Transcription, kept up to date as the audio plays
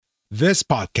This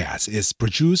podcast is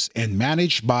produced and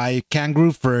managed by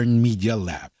Kangaroo Fern Media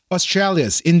Lab,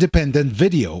 Australia's independent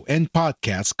video and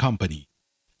podcast company.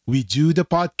 We do the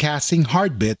podcasting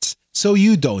hard bits so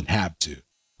you don't have to.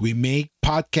 We make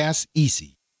podcasts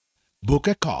easy. Book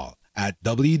a call at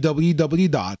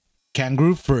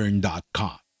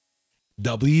www.kangaroofern.com.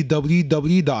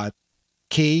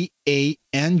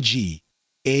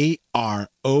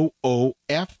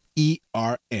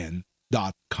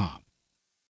 www.kangaroofern.com.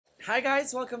 Hi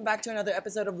guys, welcome back to another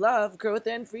episode of Love, Growth,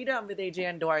 and Freedom with AJ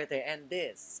and Duarte, and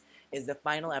this is the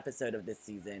final episode of this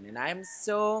season, and I'm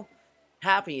so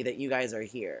happy that you guys are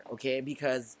here, okay?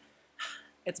 Because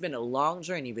it's been a long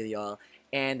journey with y'all,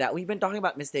 and we've been talking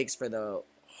about mistakes for the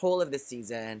whole of this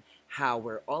season, how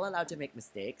we're all allowed to make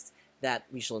mistakes, that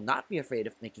we shall not be afraid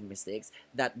of making mistakes,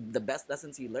 that the best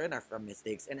lessons we learn are from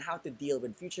mistakes, and how to deal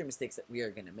with future mistakes that we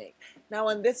are gonna make. Now,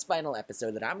 on this final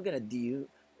episode that I'm gonna do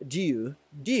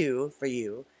for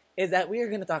you is that we are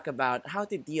going to talk about how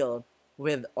to deal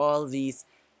with all these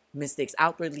mistakes,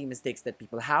 outwardly mistakes that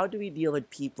people, how do we deal with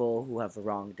people who have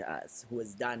wronged us, who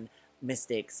has done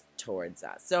mistakes towards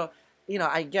us. So,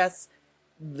 I guess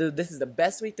this is the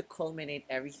best way to culminate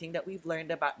everything that we've learned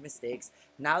about mistakes.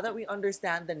 Now that we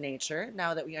understand the nature,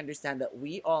 now that we understand that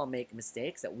we all make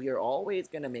mistakes, that we are always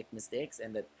going to make mistakes,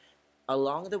 and that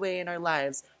along the way in our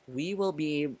lives, we will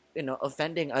be,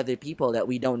 offending other people that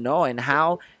we don't know and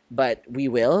how, but we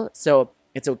will. So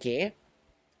it's okay.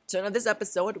 So in this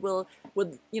episode,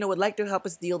 would like to help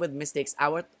us deal with mistakes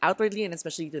outwardly, and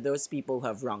especially to those people who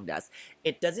have wronged us.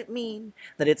 It doesn't mean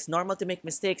that it's normal to make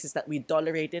mistakes. It's that we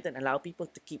tolerate it and allow people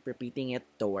to keep repeating it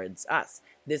towards us.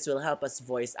 This will help us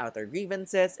voice out our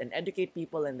grievances and educate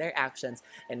people in their actions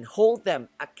and hold them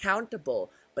accountable,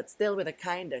 but still with a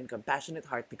kind and compassionate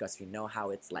heart, because we know how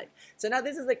it's like. So now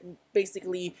this is like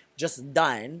basically just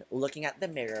done looking at the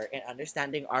mirror and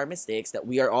understanding our mistakes, that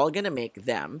we are all gonna make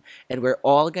them, and we're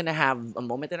all gonna have a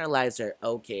moment in our lives where,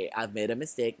 okay, I've made a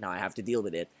mistake, now I have to deal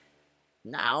with it.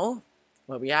 Now,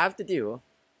 what we have to do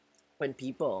when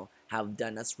people have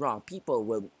done us wrong, people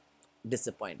will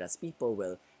disappoint us, people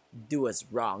will do us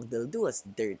wrong, they'll do us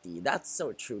dirty. That's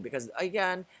so true, because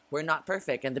again, we're not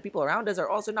perfect, and the people around us are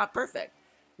also not perfect.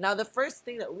 Now, the first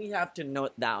thing that we have to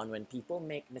note down when people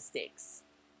make mistakes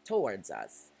towards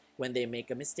us, when they make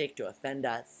a mistake to offend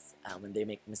us, when they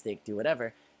make a mistake to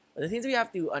whatever, the things we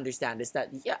have to understand is that,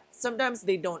 yeah, sometimes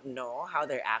they don't know how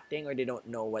they're acting, or they don't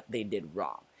know what they did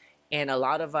wrong. And a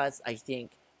lot of us, I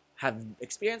think, have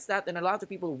experienced that, and a lot of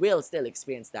people will still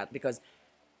experience that, because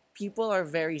people are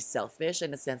very selfish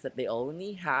in the sense that they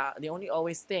only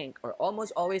always think, or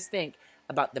almost always think,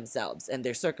 about themselves and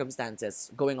their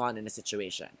circumstances going on in a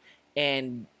situation.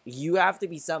 And you have to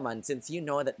be someone, since you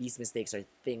know that these mistakes are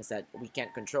things that we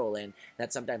can't control and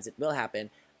that sometimes it will happen.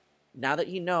 Now that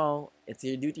you know, it's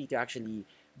your duty to actually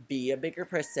be a bigger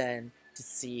person, to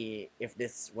see if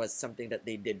this was something that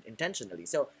they did intentionally.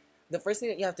 So the first thing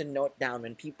that you have to note down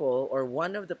when people, or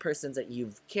one of the persons that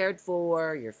you've cared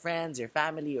for, your friends, your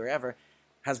family, or ever,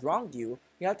 has wronged you,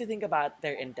 you have to think about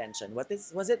their intention.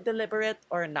 Was it deliberate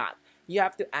or not? You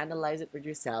have to analyze it with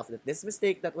yourself, that this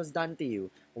mistake that was done to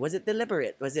you, was it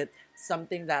deliberate? Was it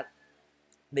something that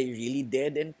they really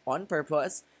did on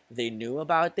purpose? They knew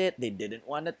about it, they didn't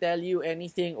want to tell you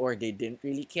anything, or they didn't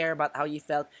really care about how you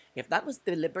felt. If that was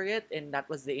deliberate and that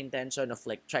was the intention of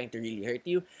like trying to really hurt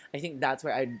you, I think that's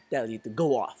where I'd tell you to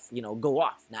go off. Go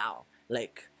off now.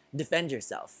 Like, defend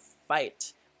yourself,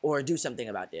 fight, or do something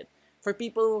about it. For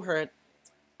people who hurt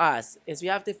us, is we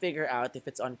have to figure out if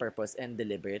it's on purpose and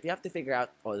deliberate. We have to figure out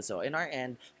also in our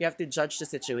end, we have to judge the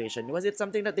situation. Was it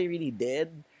something that they really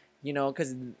did?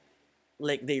 Because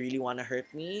like they really want to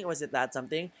hurt me? Was it that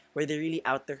something? Were they really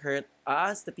out to hurt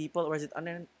us, the people? Or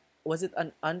was it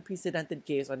an unprecedented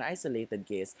case or an isolated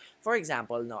case? For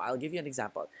example, no, I'll give you an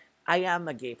example. I am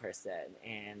a gay person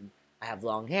and I have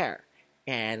long hair,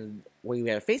 and we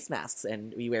wear face masks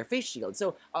and we wear face shields.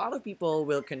 So a lot of people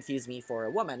will confuse me for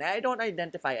a woman. I don't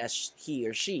identify as he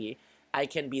or she. I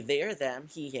can be they or them,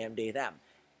 he, him, they, them.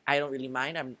 I don't really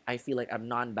mind. I feel like I'm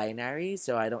non-binary,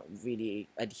 so I don't really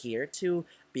adhere to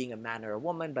being a man or a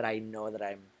woman, but I know that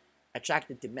I'm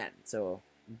attracted to men. So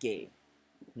gay,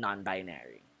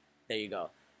 non-binary. There you go.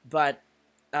 But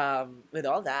with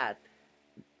all that,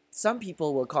 some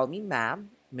people will call me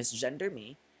ma'am, misgender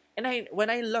me, and when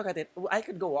I look at it, I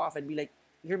could go off and be like,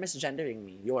 "You're misgendering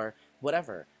me. You're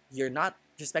whatever. You're not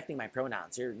respecting my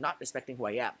pronouns. You're not respecting who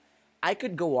I am." I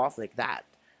could go off like that,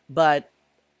 but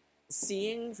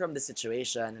seeing from the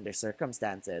situation and their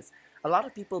circumstances, a lot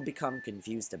of people become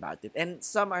confused about it, and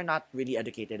some are not really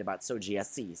educated about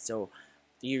GSC. So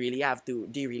Do you really have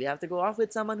to go off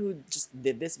with someone who just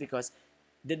did this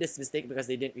mistake because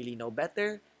they didn't really know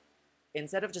better?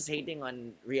 Instead of just hating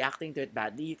on reacting to it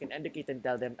badly, you can educate and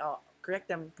tell them, oh, correct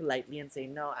them politely and say,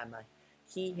 no, I'm a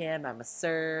he, him, I'm a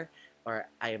sir, or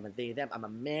I am a they, them, I'm a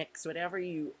mix, whatever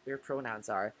your pronouns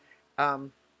are.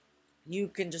 Um, you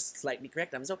can just slightly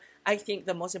correct them. So I think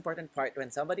the most important part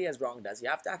when somebody has wronged us, you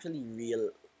have to actually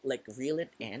reel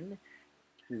it in,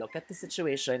 look at the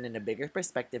situation in a bigger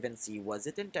perspective and see, was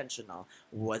it intentional?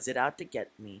 Was it out to get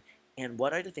me? And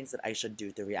what are the things that I should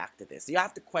do to react to this? You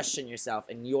have to question yourself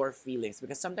and your feelings,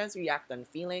 because sometimes we act on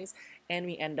feelings and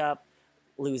we end up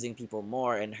losing people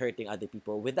more and hurting other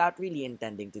people without really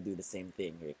intending to do the same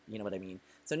thing. You know what I mean?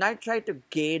 So now try to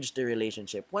gauge the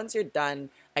relationship. Once you're done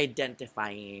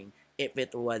identifying if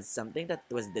it was something that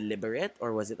was deliberate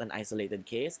or was it an isolated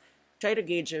case, try to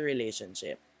gauge your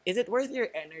relationship. Is it worth your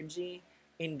energy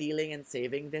in dealing and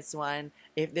saving this one?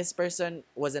 If this person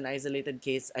was an isolated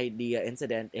case idea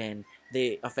incident and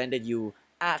they offended you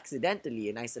accidentally,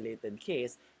 an isolated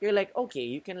case, you're like, okay,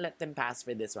 you can let them pass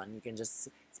for this one. You can just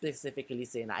specifically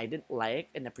say, I didn't like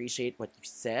and appreciate what you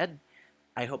said.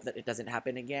 I hope that it doesn't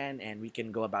happen again and we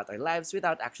can go about our lives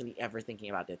without actually ever thinking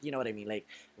about it. You know what I mean? Like,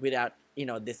 without,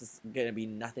 this is going to be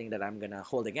nothing that I'm going to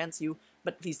hold against you,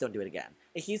 but please don't do it again.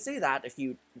 If you say that, if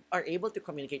you are able to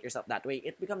communicate yourself that way,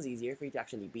 it becomes easier for you to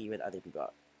actually be with other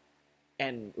people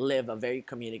and live a very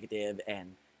communicative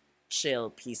and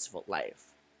chill, peaceful life.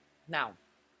 Now,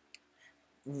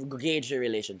 gauge your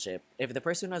relationship. If the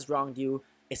person who has wronged you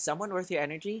is someone worth your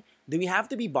energy, do we have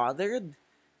to be bothered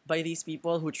by these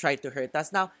people who try to hurt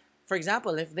us? Now, for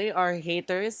example, if they are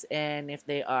haters and if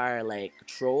they are like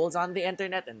trolls on the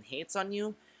internet and hates on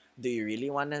you, do you really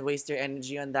want to waste your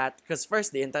energy on that? Because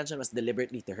first, the intention was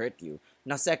deliberately to hurt you.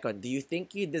 Now, second, do you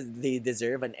think they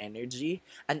deserve an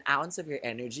ounce of your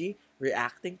energy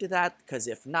reacting to that? Because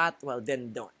if not, well,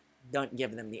 then don't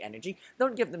give them the energy.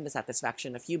 Don't give them the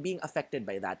satisfaction of you being affected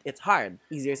by that. It's hard,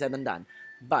 easier said than done.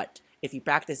 But if you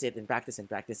practice it and practice and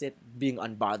practice it, being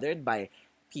unbothered by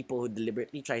people who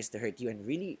deliberately tries to hurt you and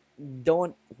really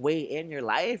don't weigh in your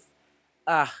life,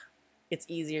 ah, it's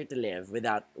easier to live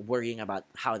without worrying about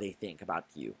how they think about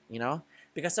you, you know?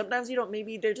 Because sometimes you don't,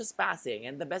 maybe they're just passing,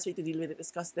 and the best way to deal with it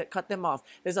is cut them off.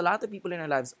 There's a lot of people in our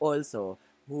lives also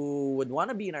who would want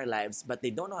to be in our lives, but they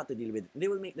don't know how to deal with it. They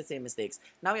will make the same mistakes.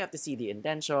 Now we have to see the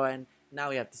intention. Now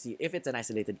we have to see if it's an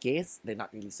isolated case, they're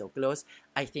not really so close.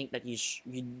 I think that you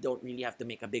don't really have to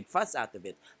make a big fuss out of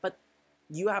it. But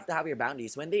you have to have your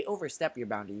boundaries. When they overstep your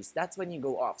boundaries, that's when you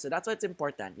go off. So that's what's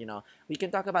important. We can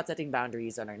talk about setting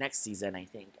boundaries on our next season, I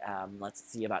think. Let's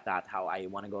see about that, how I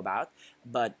want to go about.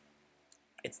 But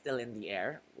it's still in the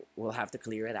air. We'll have to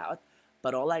clear it out.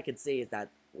 But all I could say is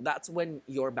that that's when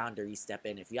your boundaries step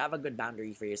in. If you have a good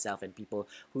boundary for yourself and people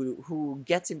who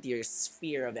gets into your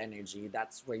sphere of energy,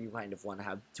 that's where you kind of want to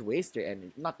have to waste your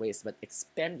energy, not waste, but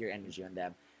expend your energy on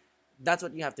them. That's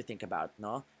what you have to think about,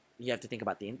 no? You have to think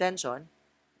about the intention,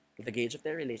 the gauge of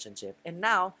their relationship, and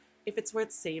now if it's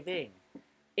worth saving.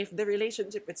 If the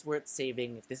relationship is worth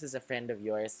saving, if this is a friend of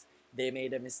yours, they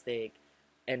made a mistake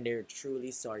and they're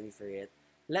truly sorry for it,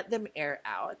 let them air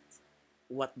out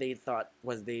what they thought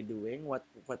was they doing, what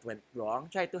went wrong.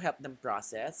 Try to help them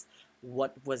process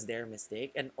what was their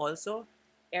mistake, and also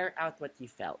air out what you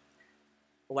felt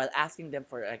while asking them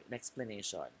for an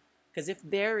explanation. Because if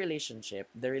the relationship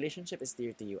is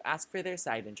dear to you, ask for their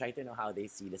side and try to know how they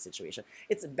see the situation.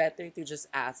 It's better to just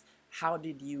ask, why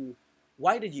did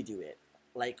you do it?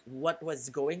 Like, what was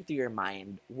going through your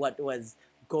mind? What was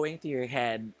going through your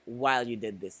head while you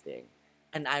did this thing?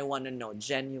 And I want to know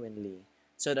genuinely,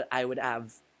 so that I would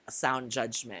have a sound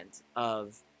judgment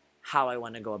of how I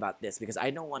want to go about this, because I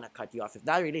don't want to cut you off. If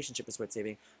that relationship is worth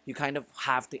saving, you kind of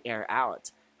have to air out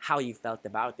how you felt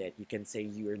about it. You can say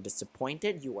you are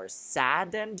disappointed, you are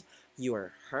saddened, you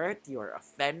are hurt, you are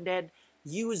offended.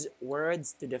 Use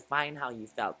words to define how you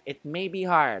felt. It may be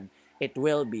hard, it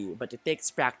will be, but it takes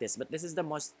practice. But this is the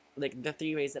most, like, the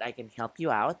three ways that I can help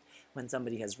you out when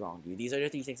somebody has wronged you. These are the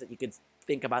three things that you could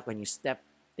think about when you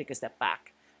take a step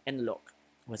back and look.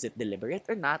 Was it deliberate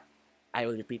or not? I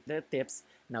will repeat the tips.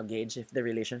 Now gauge if the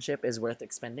relationship is worth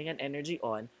expending an energy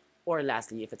on, or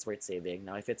lastly, if it's worth saving.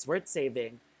 Now, if it's worth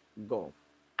saving, go.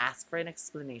 Ask for an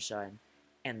explanation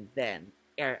and then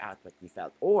air out what you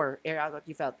felt. Or air out what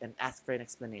you felt and ask for an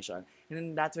explanation. And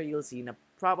then that's where you'll see na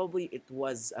probably it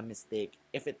was a mistake.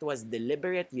 If it was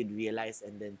deliberate, you'd realize,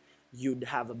 and then you'd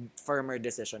have a firmer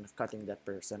decision of cutting that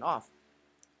person off.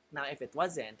 Now, if it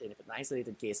wasn't, and if it's an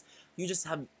isolated case, you just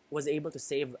was able to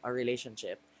save a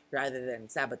relationship rather than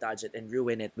sabotage it and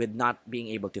ruin it with not being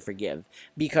able to forgive.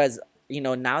 Because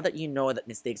now that you know that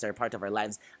mistakes are part of our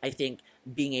lives, I think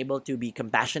being able to be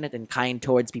compassionate and kind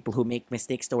towards people who make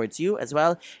mistakes towards you as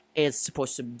well is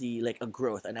supposed to be like a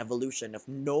growth, an evolution of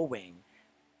knowing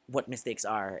what mistakes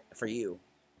are for you.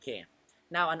 Okay.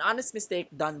 Now, an honest mistake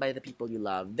done by the people you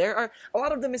love. There are a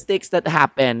lot of the mistakes that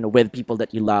happen with people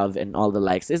that you love and all the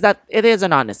likes is that it is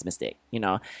an honest mistake.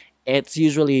 It's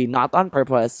usually not on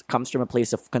purpose, comes from a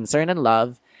place of concern and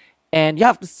love. And you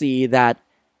have to see that,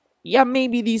 yeah,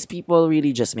 maybe these people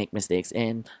really just make mistakes.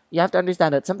 And you have to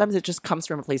understand that sometimes it just comes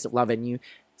from a place of love, and you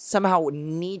somehow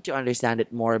need to understand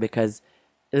it more because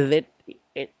it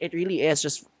really is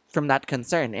just from that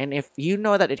concern. And if you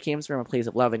know that it came from a place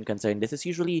of love and concern, this is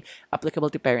usually applicable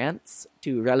to parents,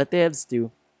 to relatives, to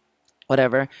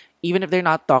whatever, even if they're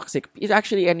not toxic. It's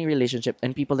actually any relationship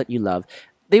and people that you love.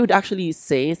 They would actually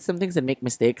say some things and make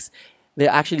mistakes. They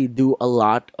actually do a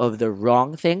lot of the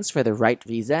wrong things for the right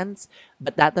reasons,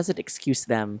 but that doesn't excuse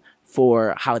them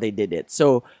for how they did it.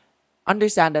 So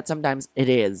understand that sometimes it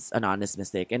is an honest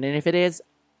mistake. And then if it is,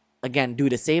 again, do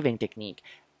the saving technique.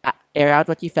 Air out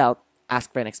what you felt,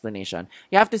 ask for an explanation.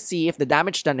 You have to see if the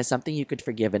damage done is something you could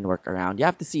forgive and work around. You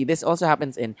have to see this also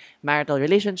happens in marital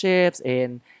relationships,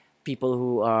 in people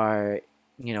who are,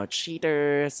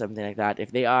 cheaters, something like that.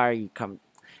 If they are,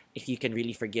 if you can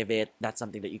really forgive it, that's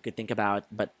something that you could think about.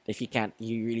 But if you can't,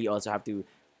 you really also have to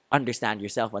understand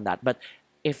yourself on that. But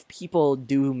if people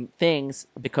do things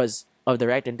because of the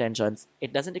right intentions,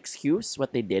 it doesn't excuse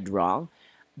what they did wrong,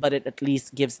 but it at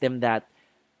least gives them that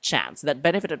chance, that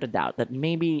benefit of the doubt, that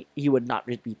maybe you would not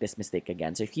repeat this mistake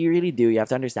again. So if you really do, you have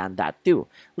to understand that too.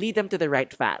 Lead them to the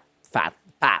right path.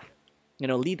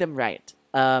 Lead them right.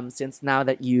 Since now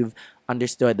that you've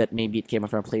understood that maybe it came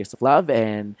from a place of love,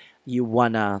 and you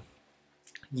want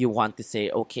to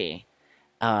say, okay,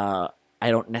 I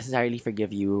don't necessarily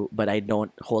forgive you, but I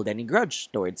don't hold any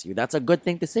grudge towards you. That's a good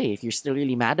thing to say. If you're still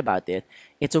really mad about it,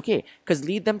 it's okay. Because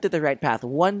lead them to the right path.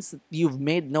 Once you've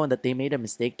made known that they made a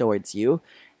mistake towards you,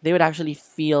 they would actually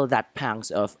feel that pangs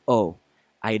of, oh,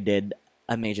 I did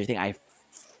a major thing. I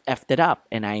effed it up,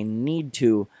 and I need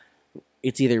to,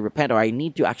 it's either repent or I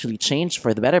need to actually change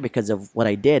for the better because of what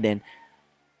I did. And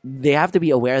they have to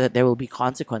be aware that there will be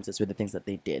consequences with the things that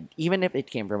they did, even if it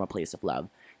came from a place of love.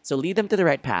 So lead them to the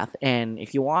right path. And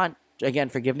if you want, again,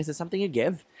 forgiveness is something you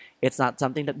give. It's not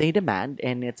something that they demand,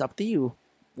 and it's up to you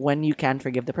when you can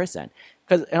forgive the person.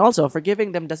 And also,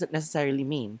 forgiving them doesn't necessarily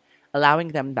mean allowing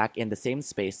them back in the same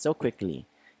space so quickly.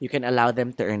 You can allow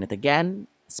them to earn it again,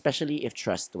 especially if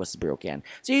trust was broken.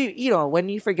 So, when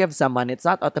you forgive someone, it's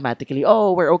not automatically,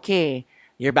 oh, we're okay.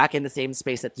 You're back in the same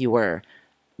space that you were.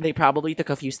 They probably took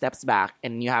a few steps back,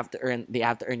 and they have to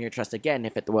earn your trust again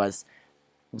if it was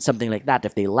something like that.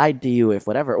 If they lied to you, if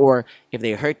whatever, or if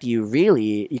they hurt you,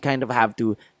 really, you kind of have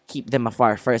to keep them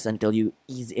afar first until you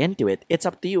ease into it. It's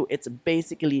up to you. It's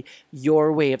basically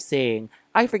your way of saying,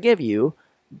 I forgive you,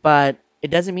 but it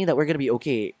doesn't mean that we're going to be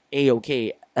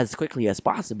okay as quickly as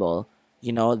possible.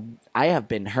 I have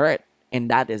been hurt, and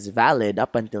that is valid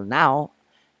up until now,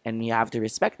 and you have to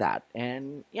respect that.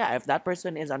 And yeah, if that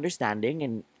person is understanding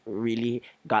and really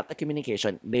got the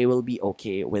communication, they will be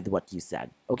okay with what you said.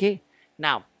 Okay?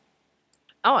 Now,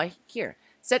 here.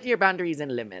 Set your boundaries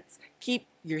and limits. Keep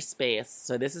your space.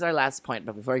 So this is our last point,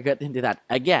 but before we get into that,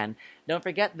 again, don't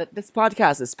forget that this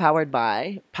podcast is powered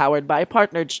by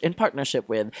in partnership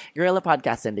with Gorilla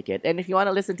Podcast Syndicate. And if you want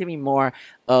to listen to me more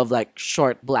of like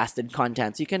short blasted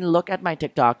contents, you can look at my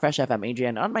TikTok, Fresh FM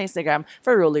Adrian, on my Instagram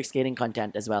for roller skating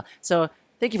content as well. So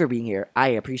thank you for being here. I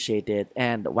appreciate it.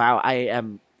 And wow, I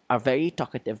am a very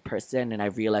talkative person, and I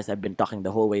realized I've been talking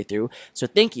the whole way through. So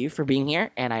thank you for being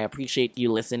here, and I appreciate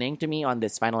you listening to me on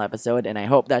this final episode, and I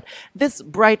hope that this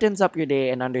brightens up your day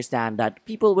and understand that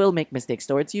people will make mistakes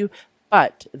towards you,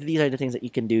 but these are the things that you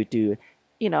can do to,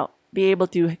 be able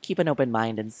to keep an open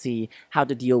mind and see how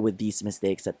to deal with these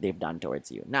mistakes that they've done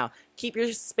towards you. Now, keep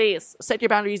your space, set your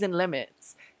boundaries and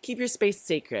limits. Keep your space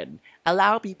sacred.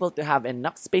 Allow people to have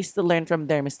enough space to learn from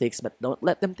their mistakes, but don't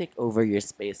let them take over your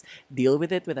space. Deal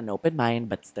with it with an open mind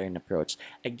but stern approach.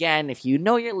 Again, if you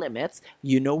know your limits,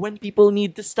 you know when people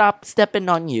need to stop stepping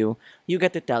on you, you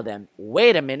get to tell them,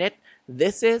 wait a minute,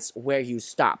 this is where you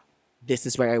stop. This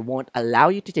is where I won't allow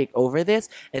you to take over this,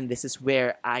 and this is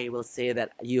where I will say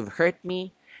that you've hurt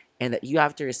me and that you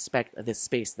have to respect the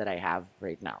space that I have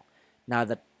right now. Now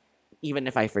that even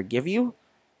if I forgive you,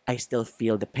 I still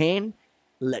feel the pain.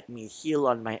 Let me heal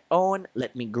on my own.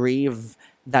 Let me grieve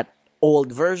that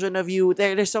old version of you.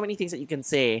 There's so many things that you can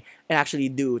say and actually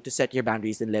do to set your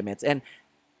boundaries and limits. And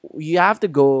you have to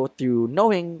go through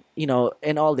knowing, in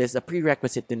all this, a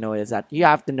prerequisite to know is that you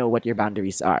have to know what your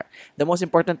boundaries are. The most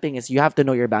important thing is you have to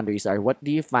know your boundaries are. What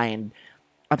do you find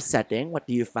upsetting? What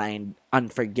do you find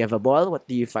unforgivable?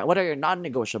 What are your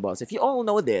non-negotiables? If you all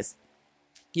know this,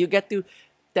 you get to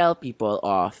tell people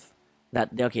off that,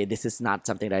 okay, this is not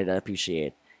something that I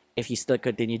appreciate. If you still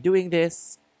continue doing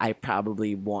this, I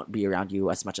probably won't be around you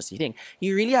as much as you think.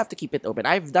 You really have to keep it open.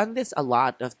 I've done this a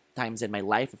lot of times in my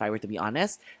life. If I were to be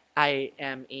honest, I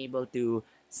am able to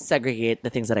segregate the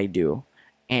things that I do,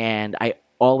 and I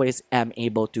always am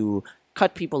able to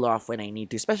cut people off when I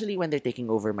need to, especially when they're taking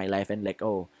over my life and like,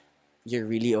 oh, you're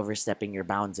really overstepping your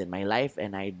bounds in my life,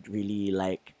 and I really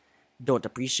like don't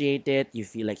appreciate it. You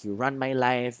feel like you run my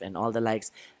life and all the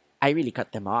likes. I really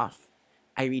cut them off.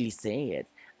 I really say it.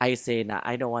 I say, nah,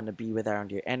 I don't want to be with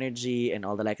around your energy and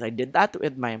all the likes. I did that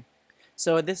with my.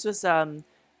 So this was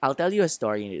I'll tell you a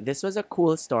story. This was a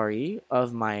cool story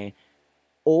of my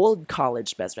old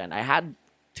college best friend. I had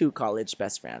two college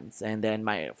best friends, and then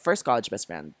my first college best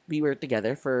friend, we were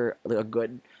together for a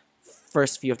good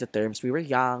first few of the terms. We were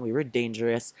young, we were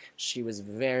dangerous. She was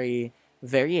very,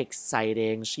 very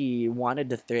exciting. She wanted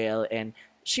the thrill, and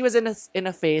she was in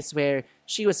a phase where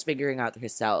she was figuring out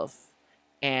herself,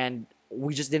 and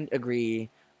we just didn't agree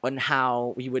on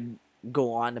how we would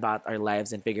go on about our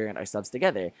lives and figuring out ourselves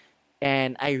together.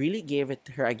 And I really gave it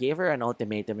to her. I gave her an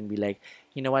ultimatum and be like,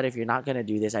 you know what, if you're not gonna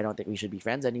do this, I don't think we should be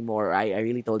friends anymore. I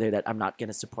really told her that I'm not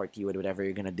gonna support you with whatever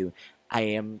you're gonna do. I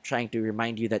am trying to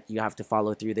remind you that you have to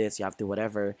follow through this, you have to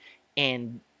whatever.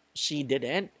 And she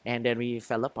didn't, and then we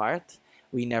fell apart.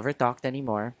 We never talked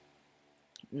anymore.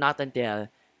 Not until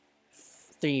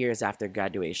 3 years after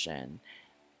graduation.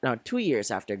 No, 2 years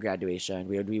after graduation,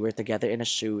 we were together in a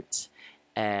shoot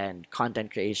and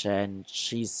content creation.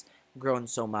 She's grown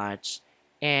so much.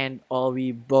 And all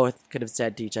we both could have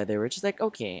said to each other, we're just like,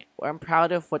 okay, well, I'm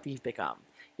proud of what we've become.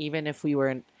 Even if we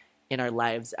weren't in our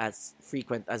lives as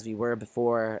frequent as we were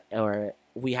before, or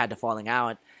we had a falling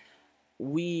out,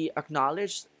 we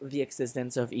acknowledged the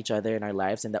existence of each other in our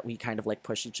lives, and that we kind of like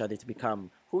pushed each other to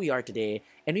become who we are today.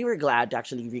 And we were glad to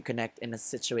actually reconnect in a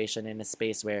situation, in a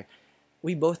space where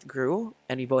we both grew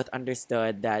and we both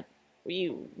understood that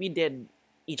we did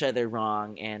each other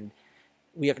wrong, and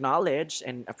we acknowledge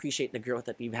and appreciate the growth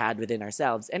that we've had within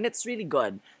ourselves, and it's really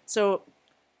good. So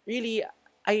really,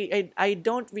 I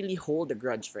don't really hold a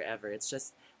grudge forever. It's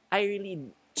just I really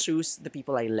choose the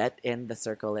people I let in the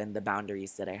circle and the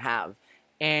boundaries that I have.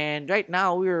 And right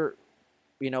now we're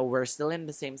still in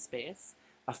the same space,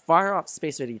 a far off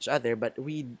space with each other, but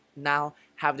we now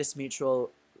have this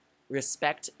mutual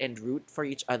respect and root for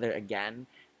each other again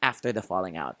after the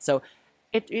falling out. So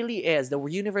it really is. The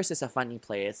universe is a funny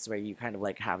place where you kind of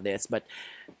like have this, but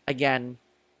again,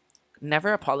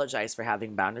 never apologize for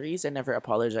having boundaries, and never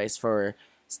apologize for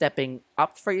stepping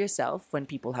up for yourself when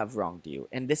people have wronged you.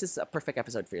 And this is a perfect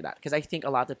episode for that, because I think a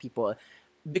lot of people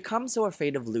become so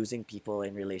afraid of losing people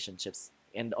in relationships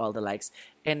and all the likes,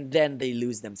 and then they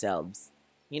lose themselves.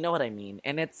 You know what I mean?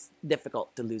 And it's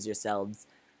difficult to lose yourselves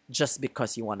just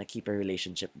because you want to keep a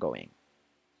relationship going.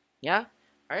 Yeah?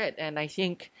 All right. And I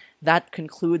think that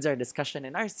concludes our discussion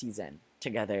in our season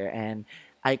together. And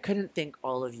I couldn't thank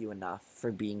all of you enough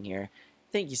for being here.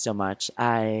 Thank you so much.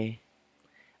 I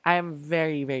am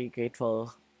very, very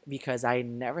grateful, because I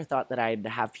never thought that I'd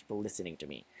have people listening to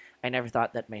me. I never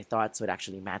thought that my thoughts would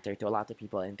actually matter to a lot of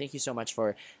people. And thank you so much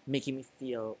for making me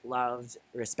feel loved,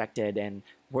 respected, and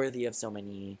worthy of so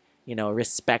many,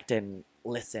 respect and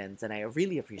listens. And I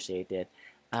really appreciate it.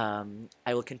 I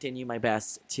will continue my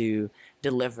best to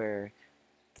deliver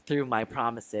through my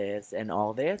promises and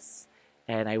all this.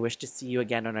 And I wish to see you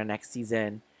again on our next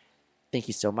season. Thank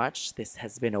you so much. This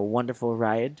has been a wonderful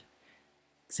ride.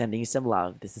 Sending you some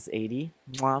love. This is 80.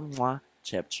 Mwah, mwah.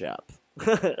 Chip, chip.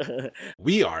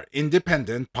 We are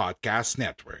Independent Podcast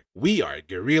Network. We are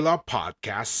Guerrilla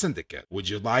Podcast Syndicate. Would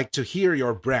you like to hear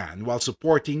your brand while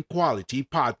supporting quality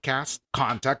podcasts?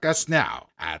 Contact us now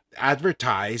at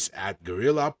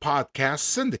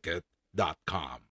advertise@guerrillapodcastsyndicate.com.